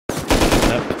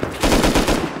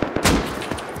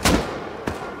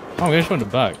Oh, we just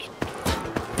went back.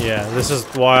 Yeah, this is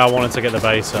why I wanted to get the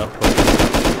base up.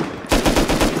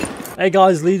 Hey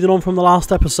guys, leading on from the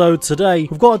last episode, today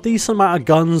we've got a decent amount of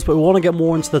guns, but we want to get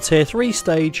more into the tier 3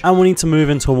 stage, and we need to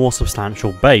move into a more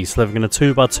substantial base. Living in a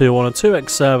 2x2 on a 2x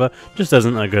server just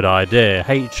isn't a good idea,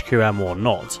 HQM or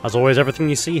not. As always, everything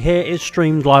you see here is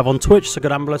streamed live on Twitch, so go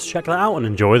down below to check that out and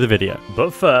enjoy the video.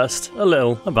 But first, a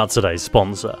little about today's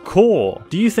sponsor, Core.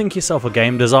 Do you think yourself a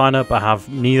game designer but have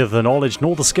neither the knowledge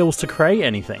nor the skills to create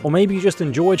anything? Or maybe you just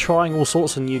enjoy trying all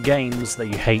sorts of new games that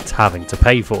you hate having to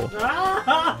pay for?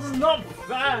 That's not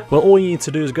fair. Well, all you need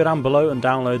to do is go down below and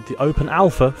download the open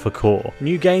alpha for Core.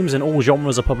 New games in all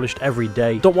genres are published every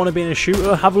day. Don't want to be in a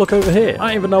shooter? Have a look over here. I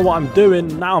don't even know what I'm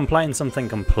doing. Now I'm playing something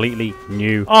completely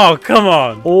new. Oh, come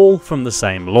on. All from the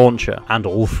same launcher and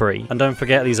all free. And don't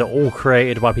forget, these are all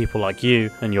created by people like you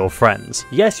and your friends.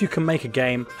 Yes, you can make a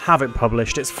game, have it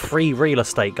published. It's free real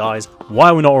estate, guys. Why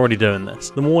are we not already doing this?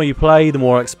 The more you play, the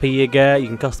more XP you get. You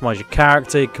can customize your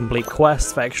character, complete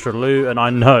quests for extra loot, and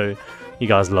I know you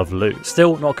guys love loot.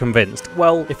 Still not convinced?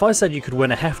 Well, if I said you could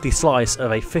win a hefty slice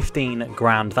of a 15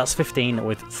 grand, that's 15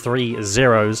 with 3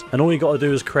 zeros, and all you gotta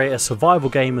do is create a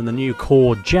survival game in the new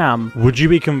Core Jam, would you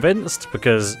be convinced?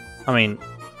 Because, I mean,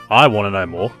 I want to know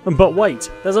more. But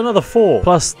wait, there's another 4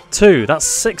 plus 2. That's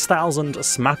 6,000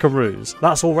 smackaroos.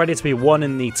 That's all ready to be won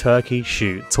in the Turkey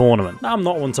Shoot tournament. Now, I'm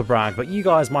not one to brag, but you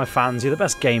guys, my fans, you're the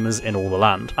best gamers in all the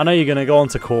land. I know you're going to go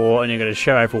onto Core and you're going to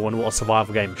show everyone what a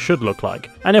survival game should look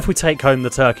like. And if we take home the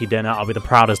turkey dinner, I'll be the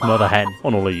proudest mother hen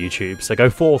on all of YouTube. So go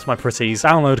forth, my pretties,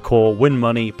 download Core, win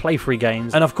money, play free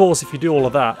games. And of course, if you do all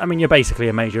of that, I mean, you're basically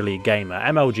a major league gamer.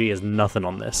 MLG is nothing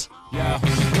on this. Yeah,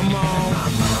 come on, my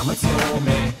mama told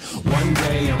me one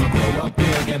day I'ma grow up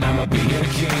big and I'ma be a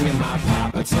king, and my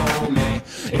papa told me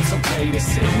it's okay to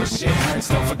sit when shit hurts,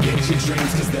 don't forget your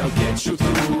dreams cause they'll get you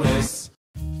through this.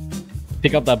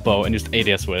 Pick up that bow and just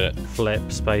ADS with it. Flip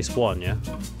space 1, yeah?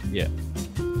 Yeah.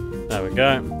 There we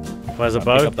go. Where's the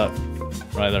bow? Pick up that.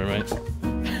 Right there, right.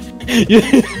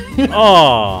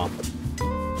 Oh.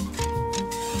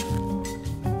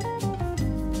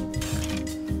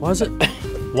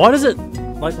 Why does it,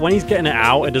 like, when he's getting it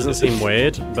out, it doesn't seem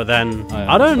weird, but then,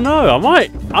 I don't know, I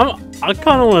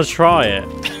kind of want to try it.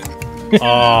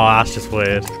 Oh, that's just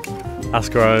weird. That's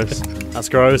gross. That's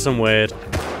gross and weird.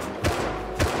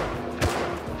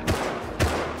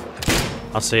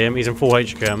 I see him, he's in full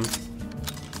HQM.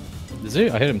 Is he?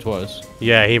 I hit him twice.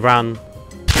 Yeah, he ran.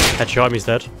 Headshot him, he's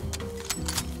dead.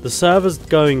 The server's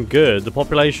going good. The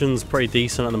population's pretty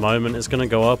decent at the moment. It's going to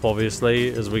go up,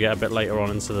 obviously, as we get a bit later on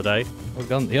into the day. What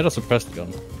gun? He had a suppressed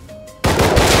gun.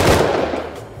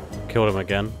 Killed him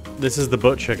again. This is the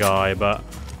butcher guy, but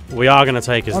we are going to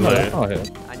take his loot. Oh, yeah.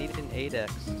 I need an 8x.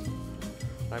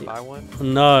 Can I buy one?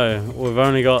 No, we've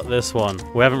only got this one.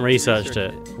 We haven't researched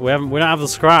it. We don't have the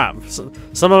scrap.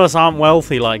 Some of us aren't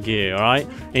wealthy like you, alright?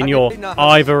 In your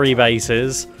ivory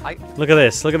bases. Look at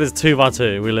this. Look at this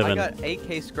 2x2 we live in. I got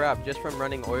 8k scrap just from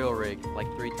running oil rig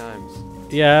like 3 times.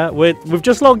 Yeah, we've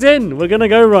just logged in. We're gonna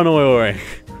go run oil rig.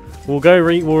 We'll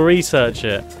research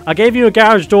it. I gave you a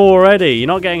garage door already. You're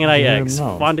not getting an 8x.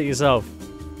 No. Find it yourself.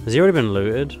 Has he already been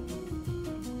looted?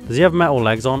 Does he have metal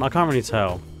legs on? I can't really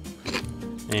tell.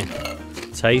 Eh.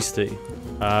 Tasty.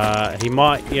 He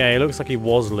might. Yeah, he looks like he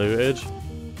was looted.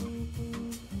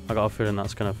 I got a feeling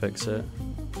that's gonna fix it.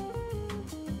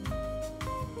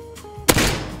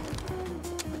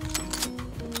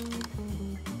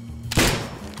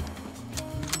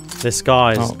 This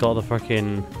guy's got the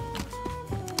fucking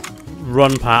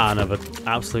run pattern of an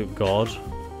absolute god.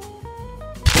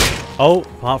 Oh,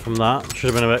 apart from that,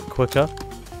 should have been a bit quicker.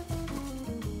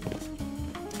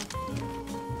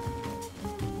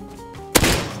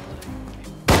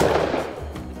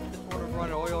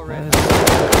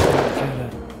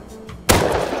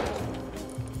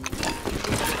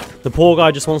 The poor guy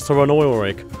just wants to run oil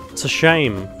rig. It's a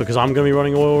shame, because I'm going to be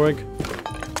running oil rig.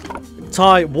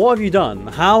 Ty, what have you done?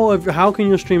 How can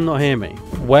your stream not hear me?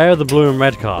 Where are the blue and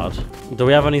red card? Do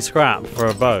we have any scrap for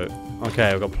a boat?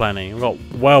 Okay, we've got plenty. We've got,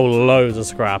 well, loads of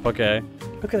scrap, okay.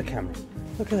 Look at the camera.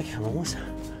 Look at the camera. What's that?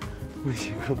 Who's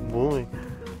your good boy?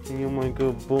 You're my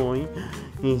good boy.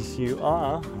 Yes, you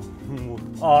are.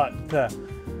 Oh, there.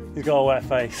 He's got a wet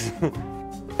face.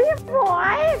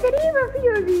 Boy, good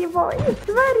evening, boy.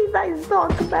 Very nice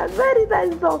dog, man. Very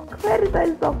nice dog. Very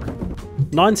nice dog.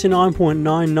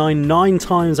 99.999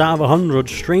 times out of 100,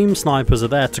 stream snipers are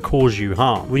there to cause you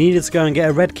harm. We needed to go and get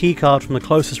a red keycard from the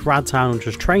closest rad town, which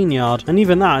was Train Yard, and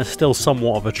even that is still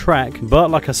somewhat of a trek.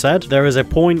 But like I said, there is a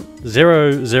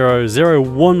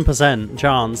 0.0001%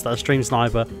 chance that a stream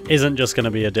sniper isn't just going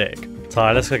to be a dick.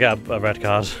 Sorry, let's go get a red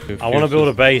card. I want to build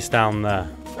a base down there.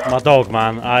 My dog,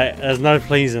 man, there's no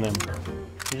pleasing him.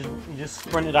 He just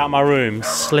sprinted out my room,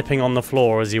 slipping on the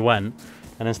floor as he went,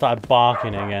 and then started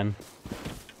barking again.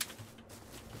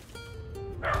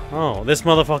 Oh, this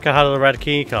motherfucker had a red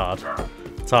key card.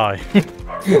 Ty.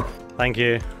 Thank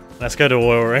you. Let's go to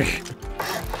oil rig.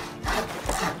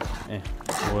 Yeah.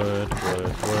 Wood.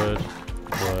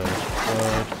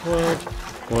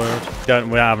 We don't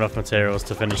have enough materials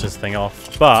to finish this thing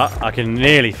off, but I can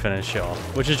nearly finish it off,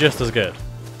 which is just as good.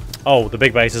 Oh, the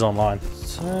big base is online.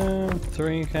 So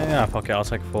 3k. Ah, fuck it. I'll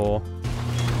take 4.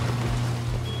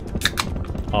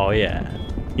 Oh yeah.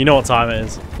 You know what time it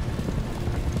is.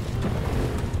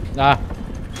 Ah.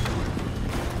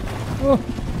 Oh.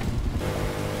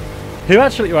 Who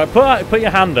actually, right, put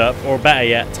your hand up, or better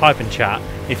yet, type in chat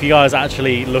if you guys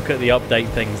actually look at the update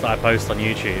things that I post on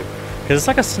YouTube. Because it's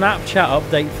like a Snapchat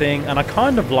update thing, and I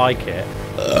kind of like it.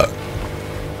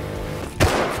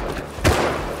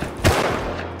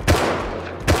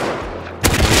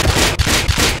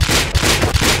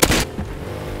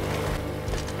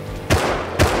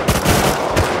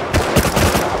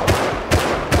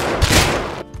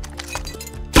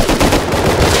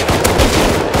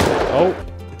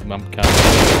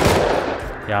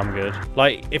 Yeah, I'm good.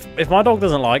 Like, if my dog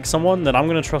doesn't like someone, then I'm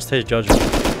gonna trust his judgment.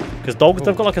 Because dogs,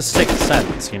 they've got like a sixth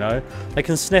sense, you know. They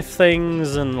can sniff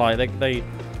things and like they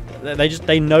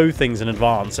know things in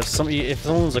advance. If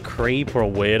someone's a creep or a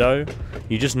weirdo,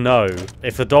 you just know.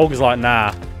 If the dog's like,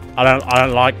 nah, I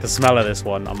don't like the smell of this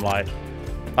one, I'm like,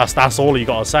 that's all you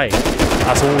gotta say.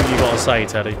 That's all you gotta say,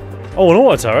 Teddy. Oh, an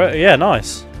auto turret. Yeah,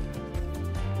 nice.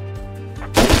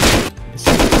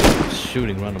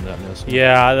 Shooting random at this.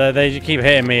 Yeah, they keep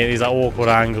hitting me at these like awkward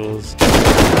angles.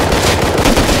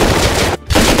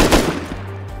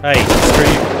 Hey, screw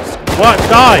you. What?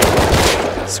 Die!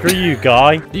 Screw you,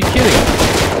 guy. Are you kidding?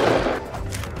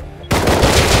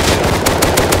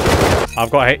 I've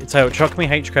got so chuck me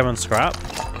HCKEN and scrap,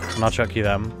 and I'll chuck you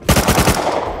them.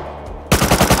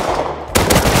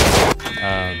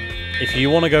 If you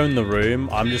want to go in the room,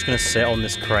 I'm just gonna sit on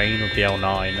this crane with the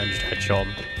L9 and just headshot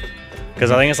them. Because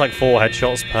I think it's like 4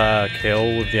 headshots per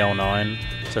kill with the L9,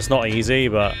 so it's not easy,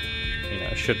 but you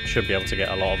know, should be able to get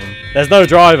a lot of them. There's no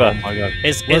driver. Oh my god.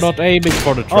 We're not aiming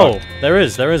for the truck. Oh, there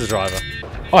is a driver.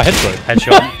 Oh, headshot.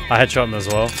 Headshot. I headshot him as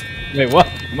well. Wait, what?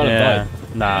 I might have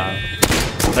died. Nah.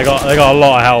 They got a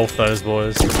lot of health, those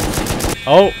boys.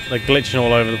 Oh, they're glitching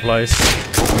all over the place.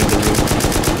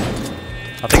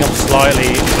 I think I'm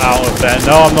slightly out of their.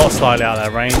 No, I'm not slightly out of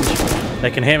their range.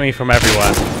 They can hit me from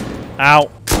everywhere.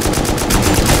 Ow.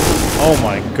 Oh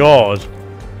my god.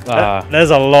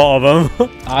 There's a lot of them.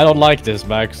 I don't like this,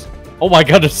 Max. Oh my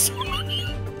god, it's...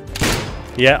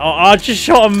 Yeah, I just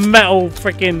shot a metal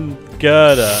freaking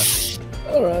girder.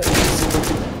 Alright.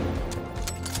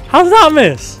 How did that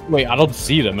miss? Wait, I don't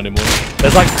see them anymore.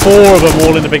 There's like 4 of them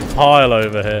all in a big pile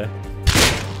over here.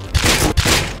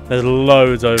 There's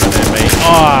loads over near me.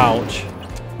 Oh, ouch.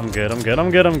 I'm good. I'm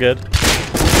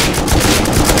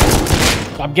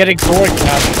getting sword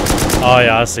cap. Oh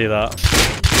yeah, I see that.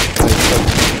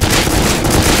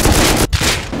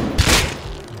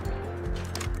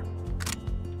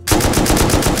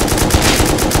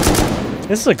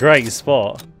 This is a great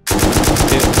spot.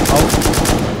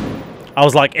 I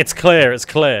was like, it's clear, it's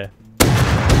clear.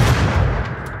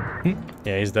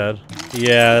 Yeah, he's dead.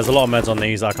 Yeah, there's a lot of meds on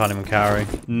these that I can't even carry.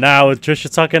 Now with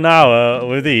CHCKEN hour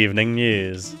with the evening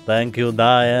news. Thank you,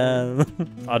 Diane.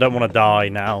 I don't want to die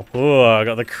now. Oh, I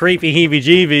got the creepy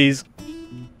heebie-jeebies.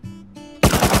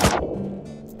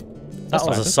 That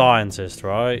was a scientist,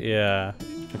 right? Yeah.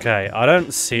 Okay, I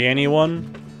don't see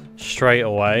anyone straight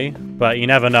away, but you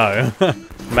never know.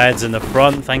 Meds in the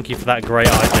front. Thank you for that great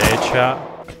idea, chat.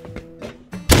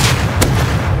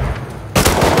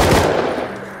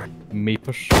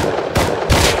 Meepers.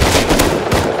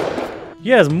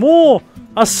 Yeah, there's more.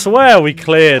 I swear we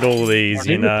cleared all these,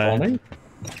 you know.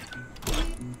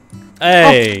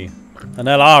 Hey, an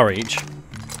LR each.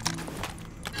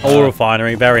 Oil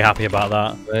refinery, very happy about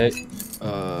that. Wait.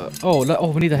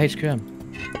 Oh, we need a HCKEN.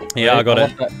 Yeah, I got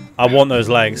it. I want those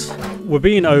legs. We're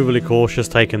being overly cautious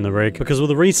taking the rig, because with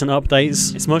the recent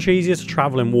updates, it's much easier to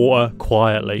travel in water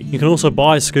quietly. You can also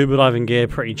buy scuba diving gear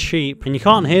pretty cheap, and you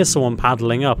can't hear someone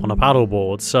paddling up on a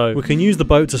paddleboard, so we can use the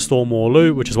boat to store more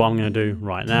loot, which is what I'm going to do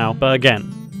right now. But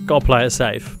again, gotta play it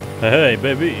safe. Hey,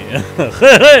 baby.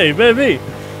 Hey, baby.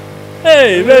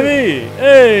 Hey, baby.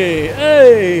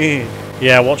 Hey.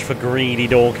 Yeah, watch for greedy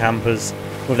door campers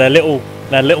with their little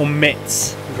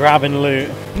mitts grabbing loot.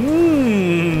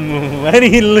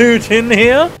 Any loot in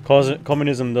here? Cause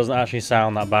communism doesn't actually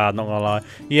sound that bad, not gonna lie.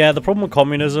 Yeah, the problem with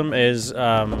communism is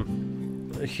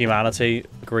humanity,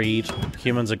 greed.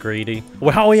 Humans are greedy.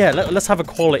 Well, oh yeah, let's have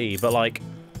equality, but like,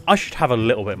 I should have a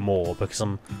little bit more because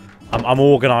I'm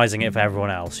organising it for everyone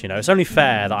else. You know, it's only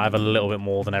fair that I have a little bit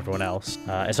more than everyone else.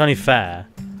 It's only fair,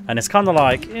 and it's kind of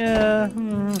like, yeah, I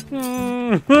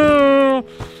don't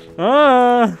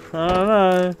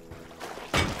know.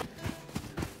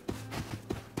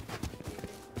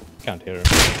 Can't hear him.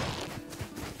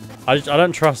 I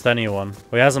don't trust anyone.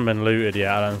 Well, he hasn't been looted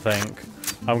yet, I don't think.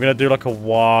 I'm gonna do like a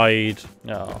wide...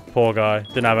 Oh, poor guy.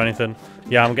 Didn't have anything.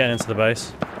 Yeah, I'm getting into the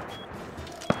base.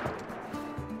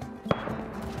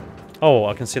 Oh,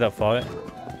 I can see that fight.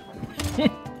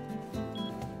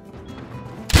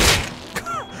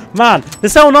 Man,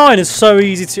 this L9 is so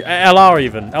easy to... LR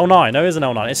even. L9. No, it isn't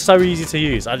L9. It's so easy to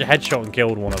use. I just headshot and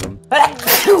killed one of them.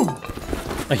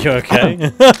 Are you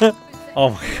okay?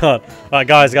 Oh my god. Alright,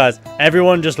 guys.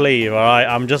 Everyone just leave, alright?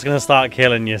 I'm just gonna start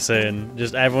killing you soon.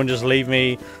 Everyone just leave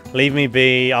me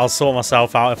be. I'll sort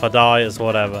myself out if I die. It's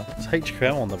whatever. It's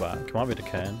HQM on the back. It might be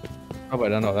decaying. Oh wait,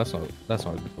 no, that's not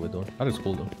what we're doing. That is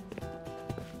cool though.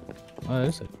 Oh,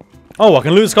 is it? Oh, I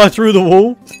can loot this guy through the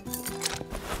wall.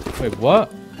 Wait, what?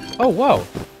 Oh wow.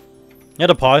 You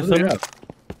had a python.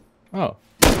 Oh.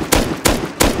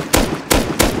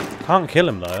 Can't kill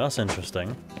him though. That's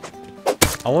interesting.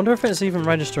 I wonder if it's even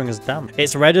registering as damage.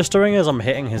 It's registering as I'm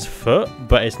hitting his foot,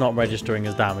 but it's not registering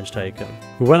as damage taken.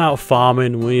 We went out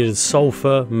farming, we needed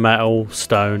sulfur, metal,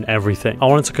 stone, everything. I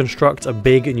wanted to construct a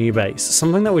big new base,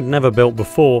 something that we'd never built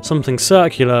before, something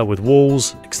circular with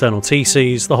walls, external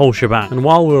TCs, the whole shebang. And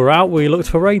while we were out, we looked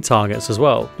for raid targets as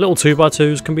well. Little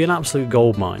 2x2s can be an absolute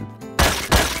gold mine.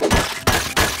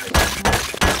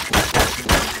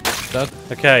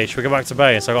 Okay, should we go back to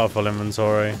base? I got a full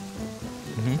inventory.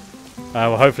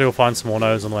 Well, hopefully we'll find some more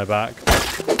nodes on the way back.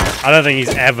 I don't think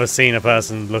he's ever seen a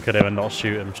person look at him and not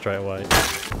shoot him straight away.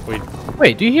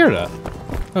 Wait, do you hear that?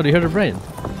 Oh, do you hear the brain?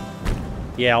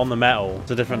 Yeah, on the metal.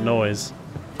 It's a different noise.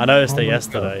 I noticed it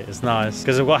yesterday. God. It's nice.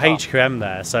 Because we've got HQM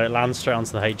there, so it lands straight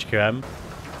onto the HQM.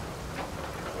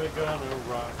 We're gonna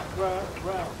rock.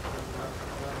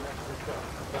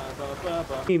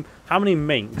 How many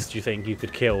minks do you think you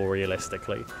could kill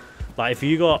realistically? Like, if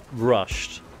you got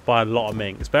rushed by a lot of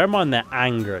minks, bear in mind they're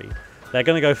angry. They're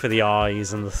going to go for the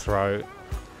eyes and the throat.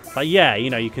 Like, yeah, you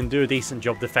know, you can do a decent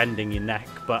job defending your neck,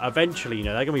 but eventually, you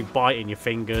know, they're going to be biting your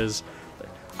fingers.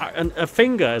 And a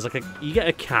finger is like you get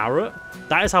a carrot.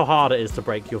 That is how hard it is to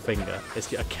break your finger.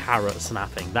 It's a carrot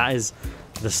snapping. That is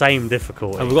the same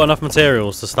difficulty. Have we got enough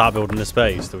materials to start building this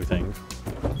base, do we think?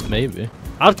 Maybe.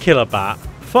 I'd kill a bat.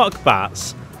 Fuck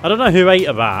bats. I don't know who ate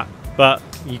a bat, but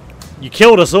you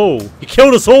killed us all. You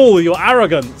killed us all with your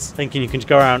arrogance. Thinking you can just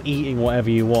go around eating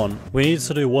whatever you want. We needed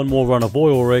to do one more run of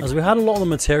oil rig, as we had a lot of the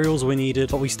materials we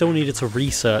needed, but we still needed to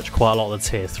research quite a lot of the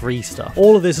tier 3 stuff.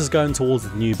 All of this is going towards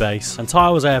the new base, and Ty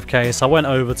was AFK, so I went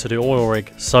over to do oil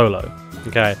rig solo.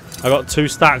 Okay, I got 2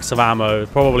 stacks of ammo,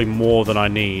 probably more than I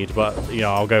need, but, you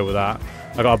know, I'll go with that.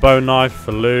 I got a bone knife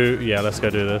for loot. Yeah, let's go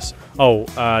do this. Oh,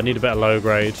 I need a bit of low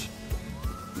grade.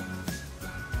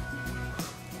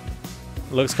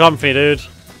 Looks comfy, dude.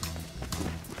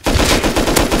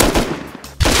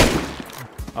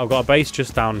 I've got a base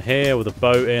just down here with a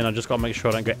boat in. I just got to make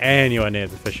sure I don't go anywhere near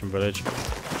the fishing village.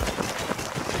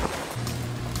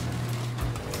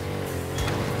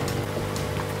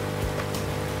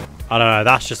 I don't know,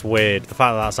 that's just weird. The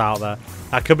fact that that's out there.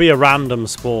 That could be a random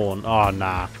spawn. Oh,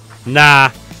 nah. Nah.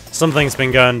 Something's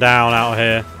been going down out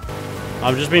here.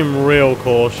 I'm just being real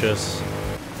cautious.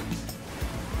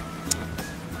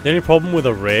 The only problem with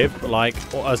a rib, like,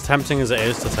 as tempting as it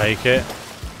is to take it,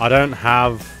 I don't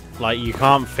have, like, you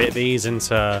can't fit these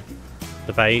into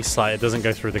the base. Like, it doesn't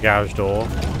go through the garage door.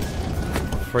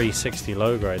 360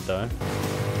 low grade, though.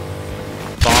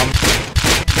 Bomb.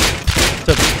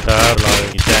 You're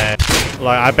dead.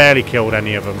 Like, I barely killed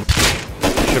any of them.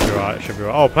 Should be right, should be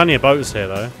right. Oh, plenty of boats here,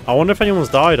 though. I wonder if anyone's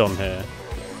died on here.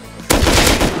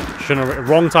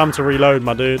 Wrong time to reload,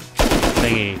 my dude.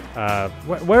 Thingy.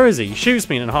 Where is he? He shoots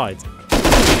me and then hides.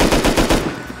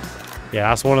 Yeah,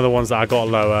 that's one of the ones that I got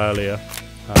low earlier.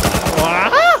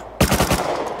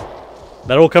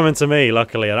 They're all coming to me,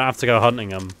 luckily. I don't have to go hunting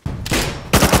them.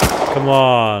 Come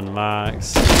on,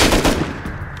 Max.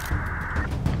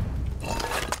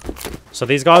 So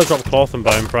these guys drop cloth and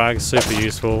bone frags. Super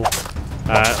useful.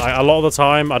 A lot of the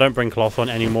time, I don't bring cloth on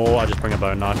anymore. I just bring a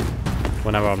bone knife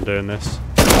whenever I'm doing this.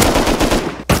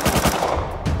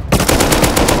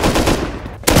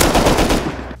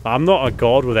 I'm not a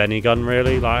god with any gun,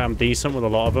 really. Like, I'm decent with a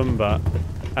lot of them, but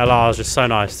LR is just so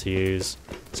nice to use.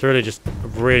 It's really just a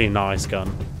really nice gun.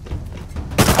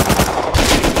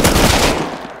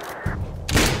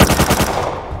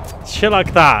 Shit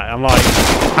like that, I'm like,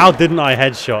 how didn't I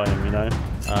headshot him, you know?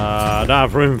 I don't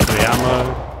have room for the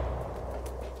ammo.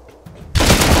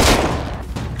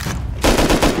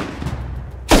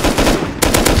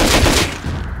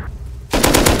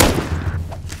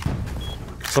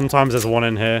 Sometimes there's one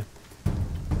in here.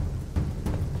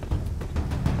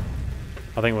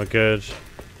 I think we're good.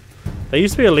 There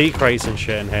used to be elite crates and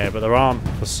shit in here, but there aren't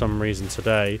for some reason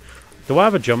today. Do I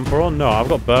have a jumper on? No, I've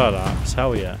got burlaps.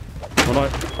 Hell yeah.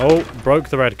 Oh, broke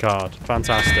the red card.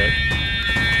 Fantastic.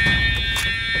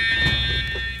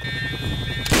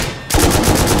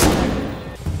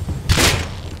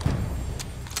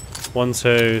 One,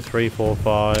 two, three, four,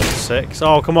 five, six.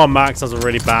 Oh, come on, Max. That's a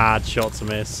really bad shot to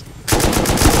miss.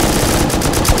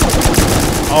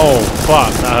 Oh,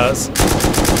 fuck. That hurts.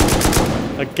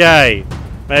 Okay.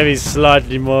 Maybe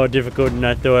slightly more difficult than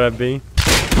I thought it'd be.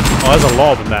 Oh, there's a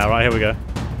lot of them there. Right, here we go.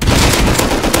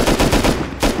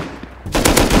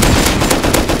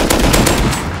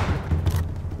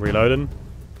 Reloading.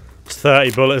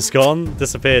 30 bullets gone.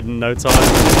 Disappeared in no time.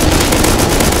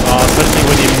 Oh, especially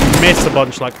when you miss a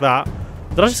bunch like that.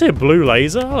 Did I just see a blue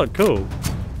laser? Oh, cool.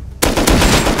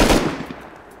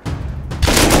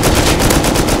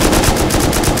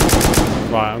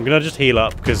 Right, I'm gonna just heal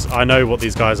up because I know what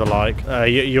these guys are like.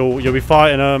 You'll be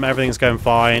fighting them, everything's going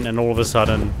fine, and all of a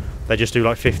sudden they just do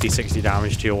like 50, 60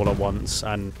 damage to you all at once.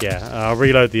 And yeah, I'll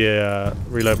reload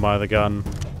my other gun.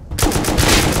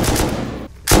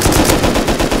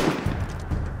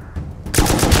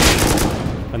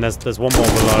 And there's one more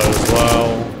below as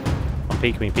well. Oh,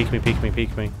 peek me.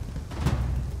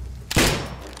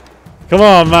 Come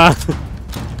on, man.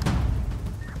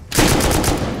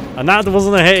 And that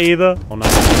wasn't a hit either. Oh no.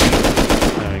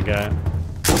 There we go.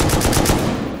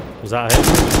 Was that a hit?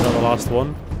 Was that the last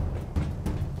one?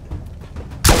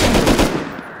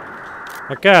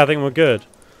 Okay, I think we're good.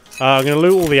 I'm going to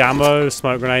loot all the ammo,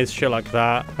 smoke grenades, shit like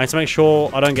that. I need to make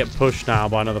sure I don't get pushed now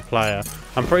by another player.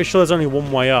 I'm pretty sure there's only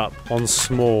one way up on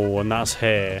small, and that's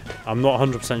here. I'm not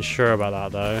 100% sure about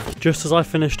that, though. Just as I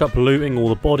finished up looting all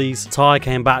the bodies, Ty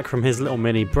came back from his little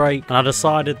mini break, and I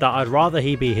decided that I'd rather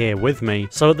he be here with me.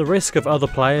 So at the risk of other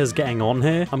players getting on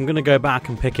here, I'm going to go back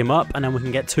and pick him up, and then we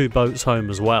can get 2 boats home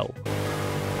as well.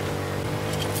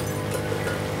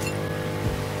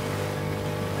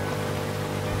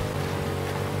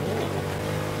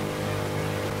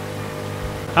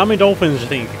 How many dolphins do you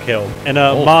think you could kill in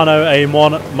a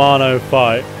mano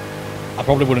fight? I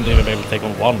probably wouldn't even be able to take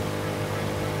on one.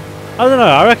 I don't know.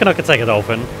 I reckon I could take a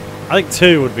dolphin. I think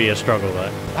 2 would be a struggle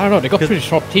though. I don't know. They got pretty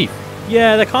sharp teeth.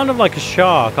 Yeah, they're kind of like a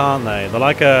shark, aren't they? They're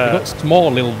like a. They got small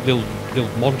little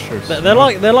monsters.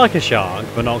 They're like a shark,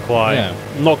 but not quite. Yeah.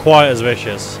 Not quite as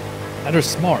vicious. And they're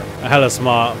smart. Hella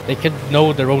smart. They can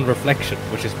know their own reflection,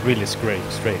 which is really strange.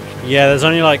 Yeah, there's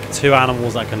only like 2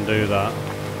 animals that can do that.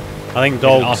 I think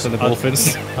dogs. Us and the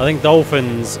dolphins. I think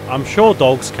dolphins. I'm sure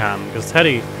dogs can because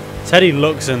Teddy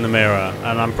looks in the mirror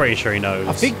and I'm pretty sure he knows.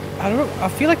 I don't know. I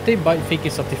feel like they might think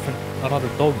it's another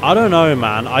dog. I don't know,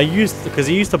 man. Because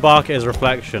he used to bark at his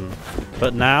reflection,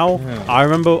 but now I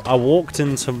remember I walked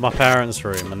into my parents'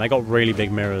 room and they got really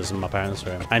big mirrors in my parents'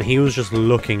 room, and he was just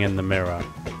looking in the mirror.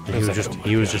 He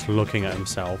was just looking at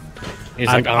himself. He's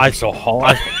like, I'm so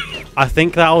hot. I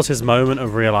think that was his moment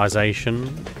of realization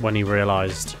when he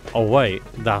realized, oh wait,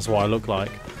 that's what I look like.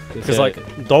 Because like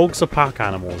dogs are pack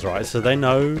animals, right? So they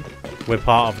know we're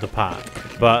part of the pack,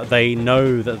 but they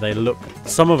know that they look.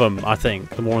 Some of them, I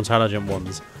think, the more intelligent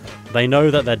ones, they know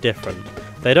that they're different.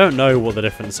 They don't know what the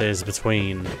difference is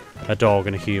between a dog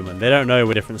and a human. They don't know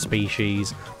we're different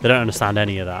species. They don't understand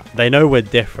any of that. They know we're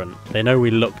different. They know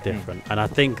we look different. And I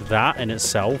think that in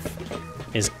itself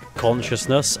is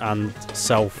consciousness and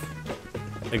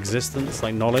self-existence,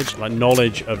 like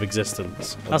knowledge of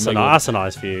existence. That's a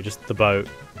nice view, just the boat.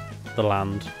 The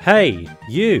land. Hey,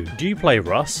 you! Do you play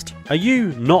Rust? Are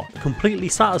you not completely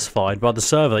satisfied by the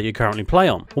server that you currently play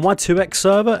on? Well, my 2x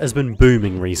server has been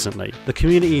booming recently. The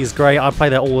community is great, I play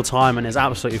there all the time and it's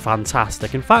absolutely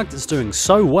fantastic. In fact, it's doing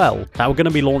so well that we're going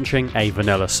to be launching a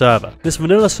vanilla server. This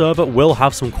vanilla server will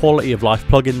have some quality of life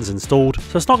plugins installed,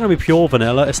 so it's not going to be pure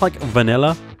vanilla, it's like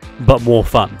vanilla, but more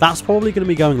fun. That's probably going to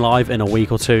be going live in a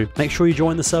week or 2. Make sure you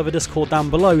join the server Discord down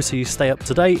below so you stay up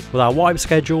to date with our wipe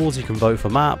schedules, you can vote for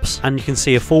maps, and you can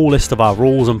see a full list of our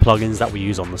rules and plugins that we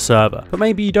use on the server. But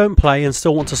maybe you don't play and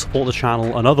still want to support the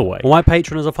channel another way. Well, my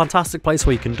Patreon is a fantastic place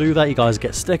where you can do that. You guys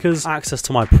get stickers, access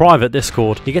to my private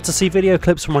Discord, you get to see video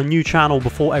clips from my new channel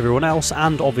before everyone else,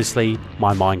 and obviously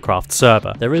my Minecraft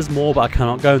server. There is more, but I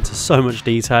cannot go into so much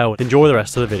detail. Enjoy the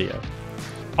rest of the video.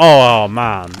 Oh,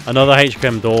 man. Another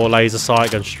HQM door, laser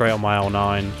sight, going straight on my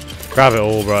L9. Grab it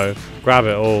all, bro. Grab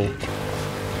it all.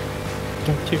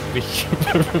 Don't you be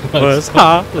Was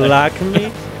hot like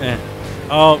me?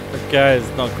 Oh, okay, it's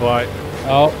not quite.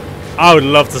 Oh. I would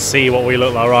love to see what we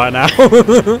look like right now.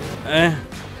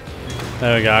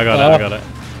 There we go, I got it, I got it.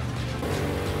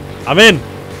 I'm in!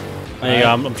 There you go,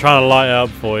 I'm trying to light it up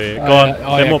for you. Go on,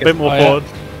 bit more forward.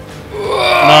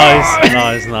 Nice,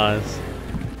 nice, nice.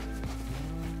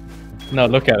 No,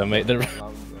 look at him, mate.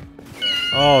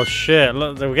 Oh shit,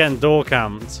 look, we're getting door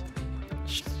camped.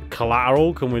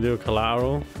 Collateral, can we do a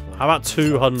collateral? How about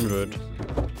 200?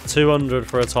 200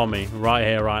 for a Tommy, right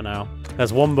here, right now.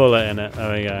 There's one bullet in it.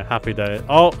 There we go. Happy day.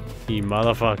 Oh, you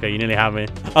motherfucker! You nearly had me.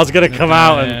 I was gonna come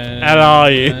out and how are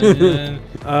you?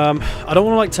 I don't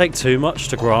want to like take too much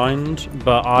to grind,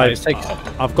 but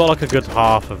I've got like a good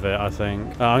half of it. I think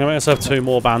I'm gonna make myself 2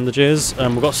 more bandages.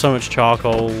 We've got so much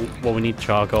charcoal. Well, we need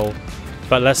charcoal,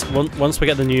 but once we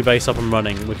get the new base up and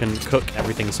running, we can cook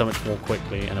everything so much more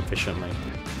quickly and efficiently.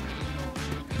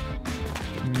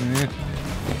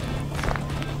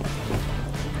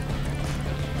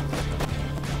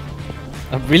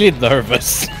 I'm really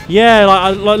nervous. Yeah,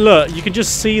 like look, you can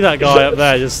just see that guy up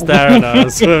there just staring at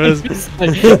us.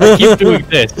 I keep doing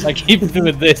this. I keep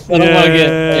doing this. I don't want to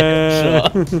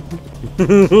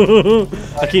get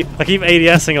I keep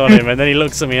ADSing on him, and then he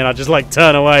looks at me, and I just like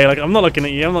turn away. Like I'm not looking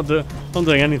at you. I'm not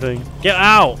doing anything. Get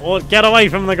out or get away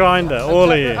from the grinder,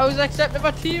 all of you. I was accepting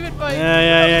my team invite.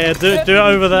 Yeah. Do it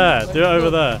over there. Do it over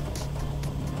there.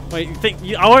 Wait,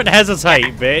 I won't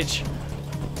hesitate, bitch.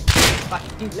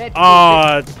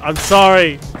 Oh, I'm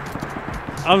sorry.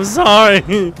 I'm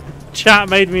sorry. Chat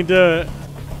made me do it.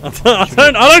 I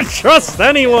don't trust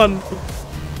anyone.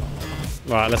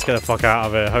 Right, let's get the fuck out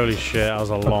of here. Holy shit, that was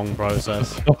a long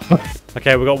process.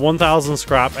 Okay, we got 1,000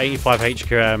 scrap, 85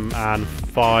 HQM, and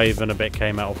 5 and a bit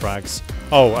K metal frags.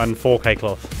 Oh, and 4K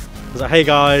cloth. I was like, hey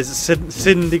guys,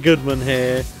 Cindy Goodman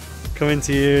here, coming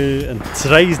to you, and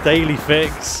today's daily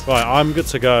fix. Right, I'm good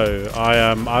to go.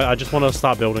 I just want to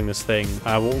start building this thing.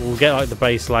 We'll get like the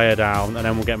base layer down, and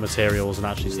then we'll get materials and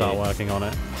actually start working on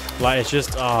it. Like it's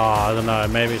just, I don't know,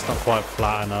 maybe it's not quite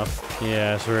flat enough.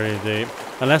 Yeah, it's really deep.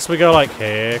 Unless we go like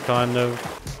here, kind of.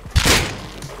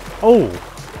 Oh,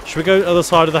 should we go to the other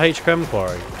side of the HQM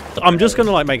quarry? I'm just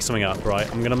gonna like make something up, right?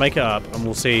 I'm gonna make it up, and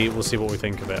we'll see what we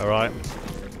think of it. All right?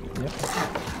 Yep.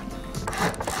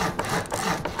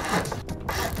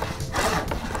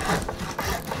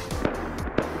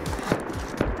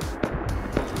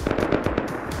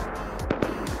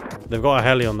 They've got a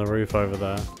heli on the roof over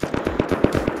there.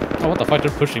 Oh, what the fuck? They're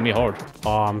pushing me hard.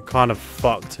 Oh, I'm kind of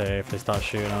fucked here if they start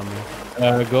shooting at me.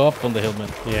 Go up on the hill, man.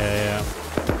 Yeah.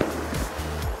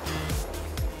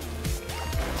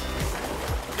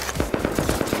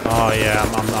 Oh yeah, I'm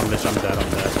dead.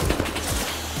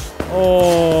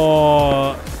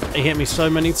 Oh, he hit me so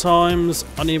many times.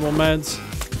 I need more meds.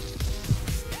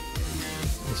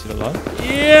 Is it alive?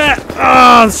 Yeah.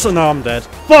 Ah, so no, I'm dead.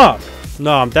 Fuck.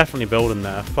 No, I'm definitely building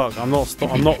there. Fuck, I'm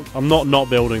not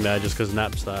building there just because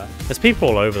Nep's there. There's people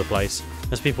all over the place.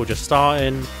 There's people just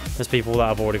starting. There's people that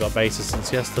have already got bases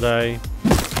since yesterday.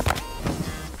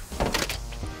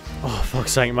 Oh,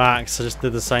 fuck's sake, Max. I just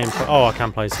did the same. Oh, I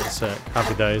can place it. Sick.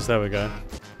 Happy days. There we go.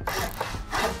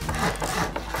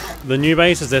 The new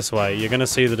base is this way. You're going to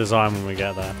see the design when we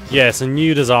get there. Yeah, it's a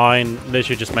new design.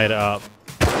 Literally just made it up.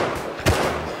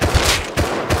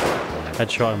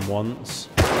 Headshot him once.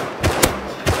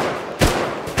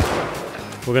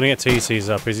 We're going to get TCs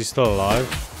up. Is he still alive?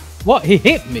 What? He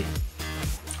hit me?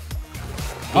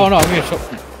 Oh no, I'm getting shot.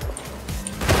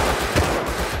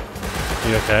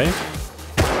 You okay?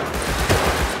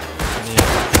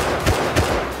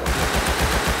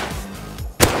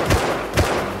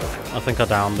 I think I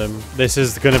downed him. This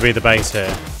is going to be the base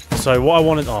here. So what I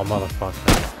wanted... Oh, motherfucker.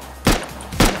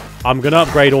 I'm going to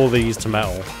upgrade all these to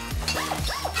metal.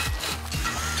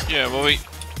 Yeah, well we...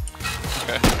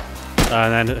 Okay.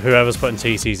 And then whoever's putting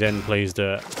TCs in, please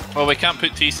do it. Well, we can't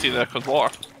put TC there because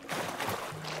water.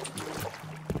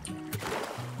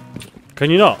 Can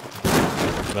you not?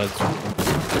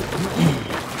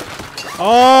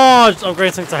 Oh, just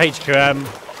upgrade things to HQM.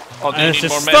 Oh, do And you it's need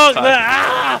just more stuck med there.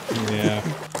 pack? Yeah.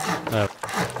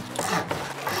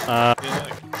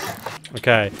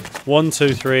 Okay. 1,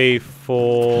 2, 3,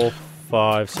 4,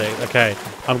 5, 6. Okay.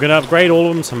 I'm gonna upgrade all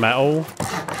of them to metal.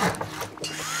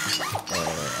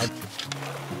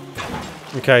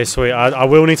 Okay, sweet. I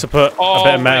will need to put a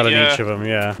bit of metal in each of them.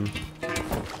 Yeah.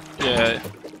 Yeah.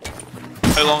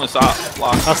 How long is that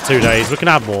last? That's 2 days. We can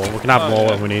add more. We can add more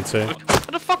when we need to.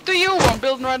 What the fuck do you want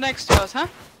building right next to us, huh?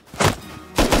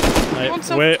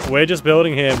 We're just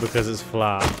building here because it's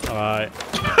flat. All right.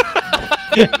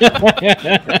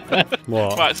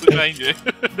 What? Max, look behind you.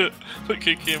 Look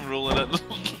who came rolling in.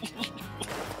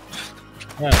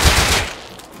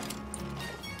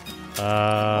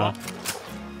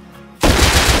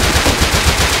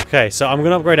 Okay, so I'm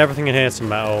gonna upgrade everything in here to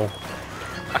metal.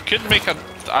 I could make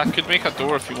a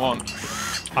door if you want.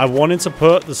 I wanted to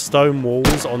put the stone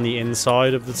walls on the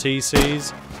inside of the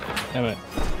TCs. Damn it.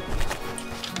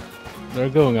 They're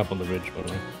going up on the ridge, by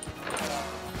the way.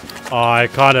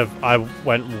 I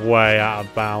went way out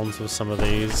of bounds with some of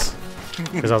these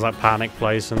because I was like panic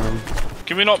placing them.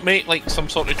 Can we not make like some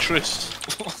sort of truce?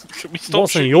 Can we stop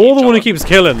Watson, shooting you're the each one who other? keeps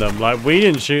killing them. Like we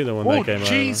didn't shoot them when they came over.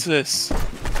 Jesus!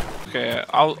 Okay,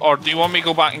 or do you want me to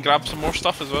go back and grab some more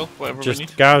stuff as well? Whatever Just we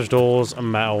need. garage doors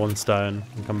and metal and stone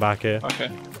and come back here.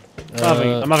 Okay.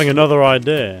 I'm having another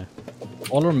idea.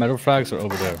 All our metal frags are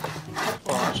over there.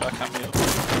 Oh, actually, I can't move.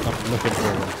 I'm looking for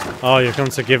them. Oh, you're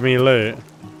coming to give me loot?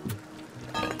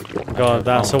 God,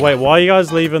 that. So wait, why are you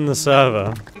guys leaving the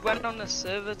server? We went on the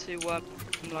server to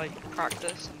like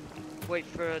practice and wait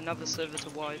for another server to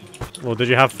wipe. Well, did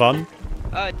you have fun?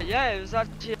 Yeah, it was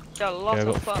actually a lot Okay, I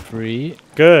of got fun. 3.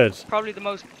 Good. Probably the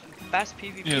best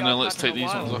PvP. Yeah, now I've let's had take in a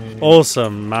these while. ones off.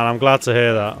 Awesome, man. I'm glad to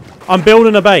hear that. I'm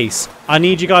building a base. I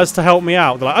need you guys to help me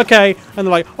out. They're like, okay. And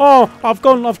they're like, oh,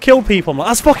 I've killed people. I'm like,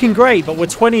 that's fucking great, but we're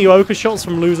 20 Yoka shots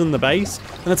from losing the base.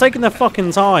 And they're taking their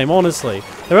fucking time, honestly.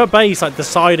 They're at base, like,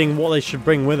 deciding what they should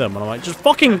bring with them. And I'm like, just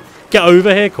fucking get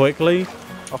over here quickly.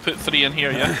 I'll put 3 in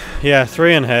here, yeah? Yeah,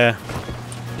 3 in here.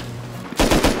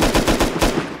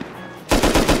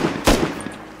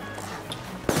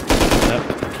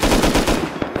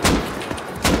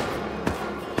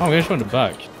 Oh, we just went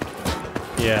back.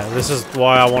 Yeah, this is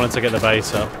why I wanted to get the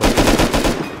base up.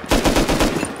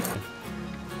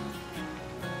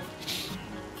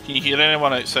 Can you hear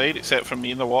anyone outside except from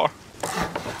me in the water?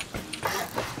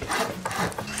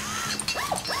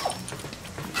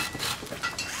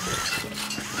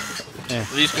 Yeah.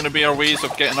 Are these going to be our ways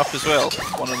of getting up as well?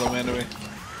 One of them anyway.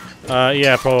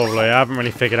 Yeah, probably. I haven't really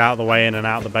figured out the way in and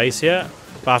out of the base yet.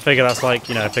 But I figure that's like,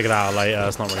 you know, figure that out later.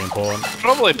 It's not really important.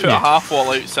 Probably put a half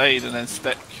wall outside and then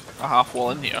stick a half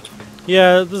wall in here.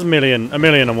 Yeah, there's a million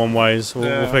and one ways.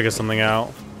 We'll figure something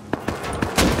out.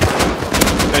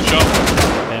 Good shot.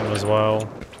 Him as well.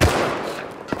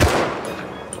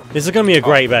 This is going to be a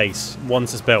great base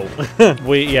once it's built.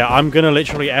 I'm going to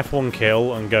literally F1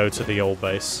 kill and go to the old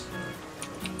base.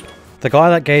 The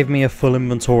guy that gave me a full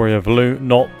inventory of loot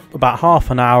not about half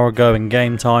an hour ago in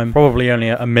game time, probably only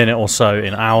a minute or so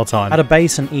in our time, had a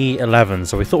base in E11,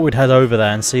 so we thought we'd head over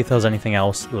there and see if there was anything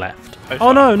else left.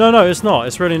 Oh no, it's not.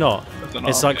 It's really not.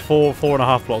 It's like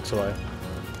 4.5 blocks away.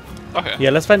 Okay. Yeah,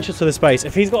 let's venture to this base.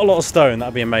 If he's got a lot of stone,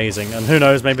 that'd be amazing. And who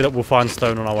knows, maybe that we'll find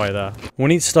stone on our way there. We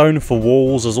need stone for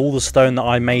walls, as all the stone that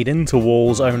I made into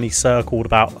walls only circled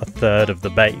about a third of the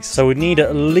base. So we need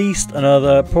at least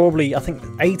another, probably, I think,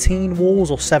 18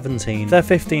 walls or 17. They're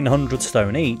 1,500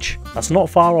 stone each. That's not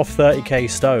far off 30k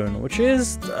stone, which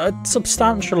is a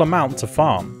substantial amount to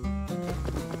farm.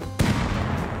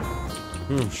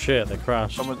 Shit, they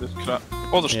crashed. Someone just crashed.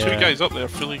 Oh, there's 2 guys up there,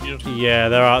 fully geared. Yeah,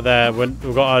 they're out there.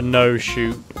 We've got a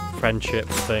no-shoot friendship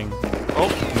thing. Oh.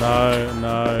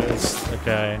 No, it's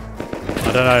okay.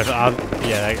 I don't know if I'm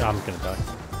gonna die.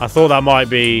 I thought that might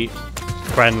be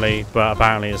friendly, but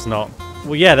apparently it's not.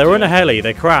 Well, yeah, they were in a heli.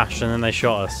 They crashed and then they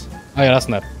shot us. Oh yeah, that's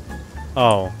not.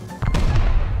 Oh.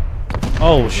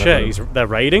 Oh shit! They're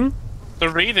raiding. They're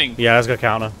raiding. Yeah, let's go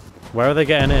counter. Where are they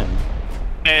getting in?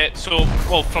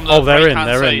 From the they're in. right-hand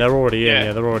They're side. in. They're already in.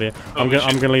 Yeah, they're already in. I'm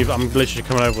gonna leave. I'm literally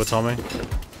coming over with Tommy.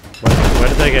 Where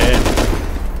did they get in?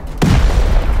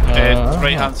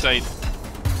 Right hand side.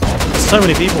 There's so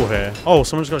many people here. Oh,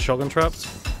 someone just got shotgun trapped.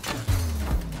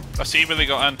 I see where they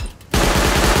got in.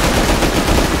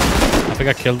 I think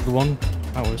I killed the one.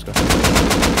 Oh, where's go?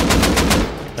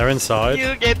 They're inside.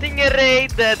 You getting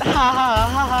raided, ha ha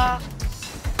ha ha.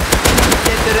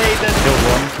 Get raided. Killed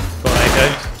one. Got an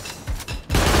AK.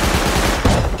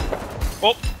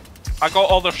 Oh, I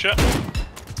got all their shit.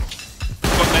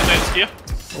 Got net gear.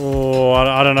 Oh,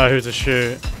 I don't know who to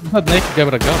shoot. That naked guy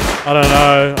with a gun. I don't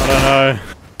know.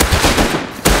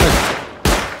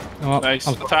 Oh, Nice.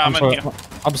 I'm Here.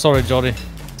 sorry, Johnny.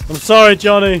 I'm sorry,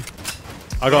 Johnny.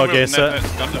 I got a gear set.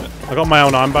 Net's gun in it. I got my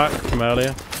own 9 back from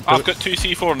earlier. I've got 2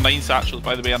 C4 and 9 satchels,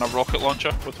 by the way, and a rocket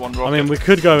launcher with 1 rocket. I mean, we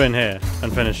could go in here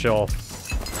and finish it off.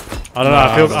 I don't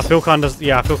know. I feel kind of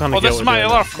guilty. Oh, this is my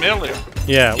LR from earlier.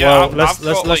 Yeah. Yeah, Well,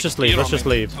 let's just leave. Let's just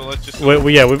leave. So let's just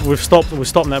We've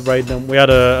stopped net raiding them. We had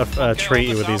a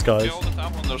treaty with these guys.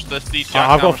 These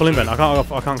I've got a full invent. I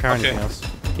can't carry anything else.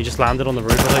 He just landed on the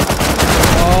roof, I think.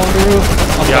 Oh, the roof.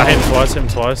 Yeah, I hit him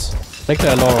twice. Take the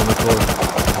LR on the floor.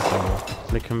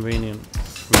 Really convenient.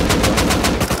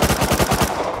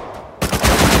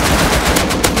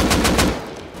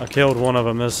 I killed one of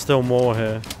them, there's still more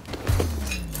here.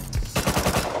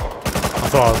 I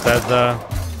thought I was dead there.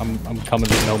 I'm coming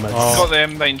with no meds. Oh. Got the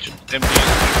M9.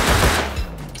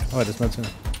 Oh, wait, there's meds in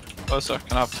it. Oh, sir,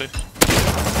 can I have two?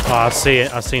 Oh, I see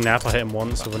it. I see Nap. I hit him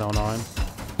once with an L9.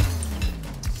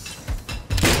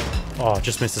 Oh,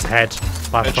 just missed his head.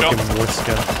 By a fucking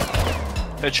whisker.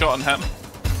 Headshot on him.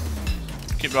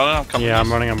 Keep running, I'm coming. Yeah,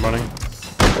 I'm running.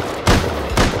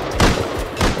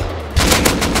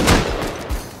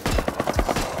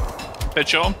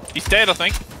 Headshot him. He's dead, I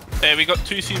think. We got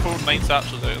 2 C4 9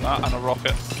 satchels out of that and a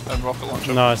rocket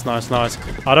launcher. Nice.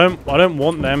 I don't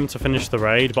want them to finish the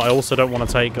raid, but I also don't want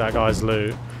to take that guy's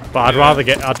loot. But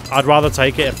I'd rather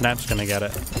take it if Nep's gonna get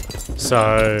it.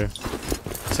 So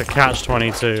it's a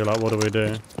catch-22. Like, what do we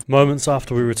do? Moments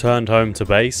after we returned home to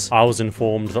base, I was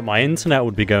informed that my internet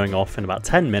would be going off in about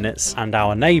 10 minutes, and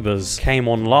our neighbours came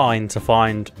online to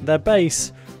find their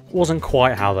base wasn't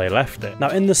quite how they left it. Now,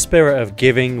 in the spirit of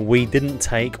giving, we didn't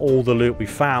take all the loot we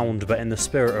found, but in the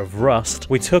spirit of rust,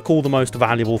 we took all the most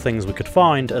valuable things we could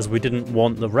find, as we didn't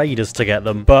want the raiders to get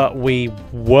them, but we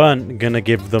weren't gonna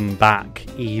give them back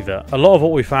either. A lot of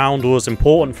what we found was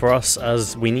important for us,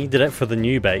 as we needed it for the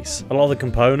new base. A lot of the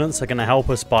components are gonna help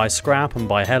us buy scrap and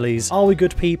buy helis. Are we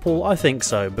good people? I think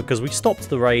so, because we stopped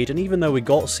the raid, and even though we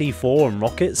got C4 and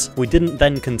rockets, we didn't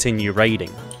then continue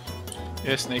raiding.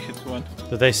 Yes, Naked win.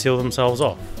 Did they seal themselves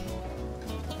off?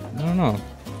 I don't know.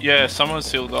 Yeah, someone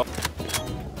sealed up.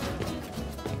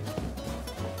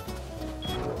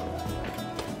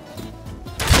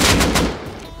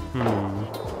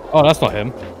 Oh, that's not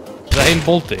him. Is that him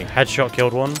bolting? Headshot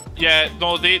killed one. Yeah,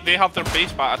 no, they have their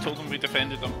base back. I told them we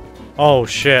defended them. Oh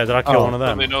shit, did I kill one of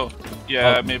them? They know.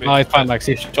 Yeah, Oh, maybe. No, it's fine, Max.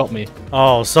 He shot me.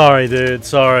 Oh, sorry, dude.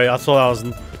 Sorry. I thought that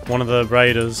was one of the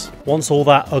raiders. Once all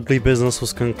that ugly business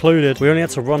was concluded, we only had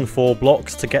to run 4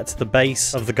 blocks to get to the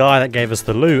base of the guy that gave us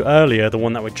the loot earlier, the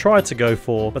one that we tried to go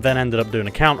for, but then ended up doing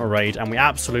a counter raid, and we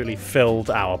absolutely filled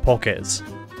our pockets.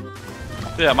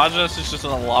 Yeah, imagine this is just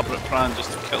an elaborate plan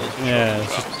just to kill us. Yeah,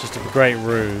 it's just a great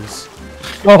ruse.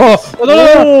 Oh!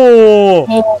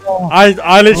 Oh!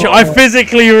 I literally, I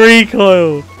physically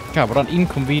recoiled. God, what an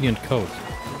inconvenient code.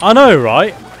 I know,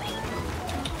 right?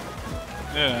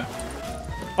 Yeah.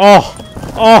 Oh,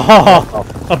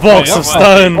 a box of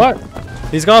stone. What?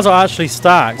 These guys are actually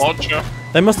stacked. Launcher.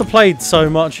 They must have played so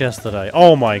much yesterday.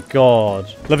 Oh my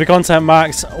god. Love your content,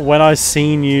 Max. When I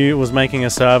seen you was making a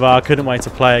server, I couldn't wait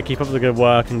to play it. Keep up the good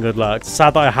work and good luck.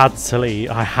 Sad that I had to leave.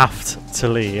 I have to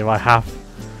leave. I have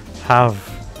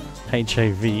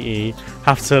H-A-V-E.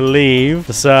 Have to leave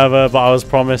the server, but I was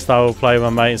promised I will play with my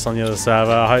mates on the other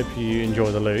server. I hope you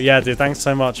enjoy the loot. Yeah, dude, thanks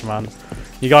so much, man.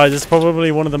 You guys, it's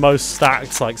probably one of the most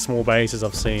stacked, like, small bases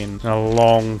I've seen in a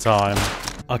long time.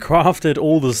 I crafted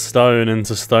all the stone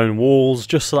into stone walls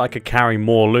just so that I could carry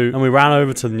more loot, and we ran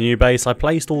over to the new base. I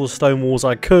placed all the stone walls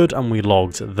I could, and we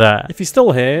logged there. If you're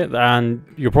still here, and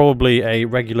you're probably a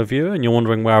regular viewer, and you're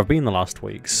wondering where I've been the last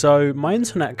week, so my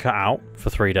internet cut out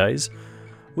for 3 days,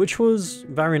 which was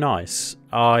very nice.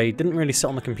 I didn't really sit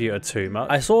on the computer too much.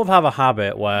 I sort of have a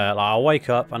habit where, like, I'll wake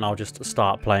up and I'll just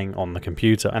start playing on the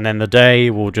computer, and then the day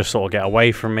will just sort of get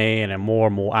away from me, and then more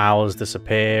and more hours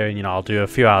disappear, and, you know, I'll do a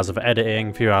few hours of editing,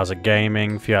 a few hours of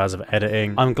gaming, a few hours of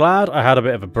editing. I'm glad I had a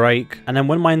bit of a break, and then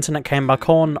when my internet came back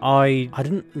on, I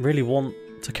didn't really want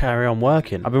to carry on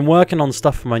working. I've been working on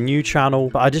stuff for my new channel,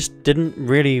 but I just didn't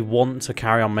really want to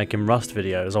carry on making Rust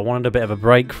videos. I wanted a bit of a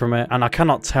break from it, and I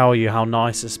cannot tell you how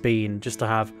nice it's been just to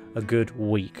have a good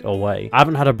week away. I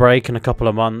haven't had a break in a couple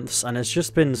of months, and it's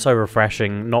just been so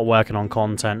refreshing not working on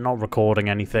content, not recording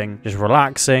anything, just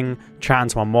relaxing, chatting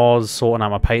to my mods, sorting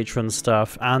out my Patreon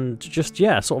stuff, and just,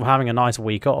 yeah, sort of having a nice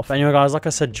week off. Anyway, guys, like I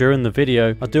said during the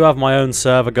video, I do have my own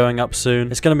server going up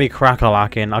soon. It's going to be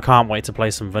crack-a-lacking. I can't wait to play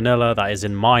some vanilla. That is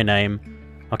in my name.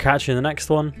 I'll catch you in the next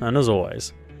one, and as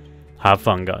always, have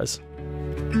fun, guys.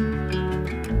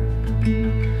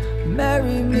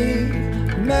 Marry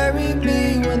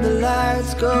me when the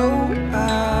lights go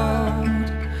out.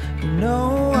 You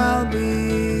know I'll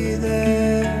be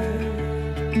there.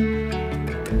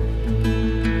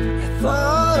 I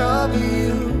thought of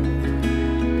you,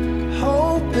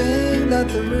 hoping that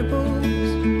the ripple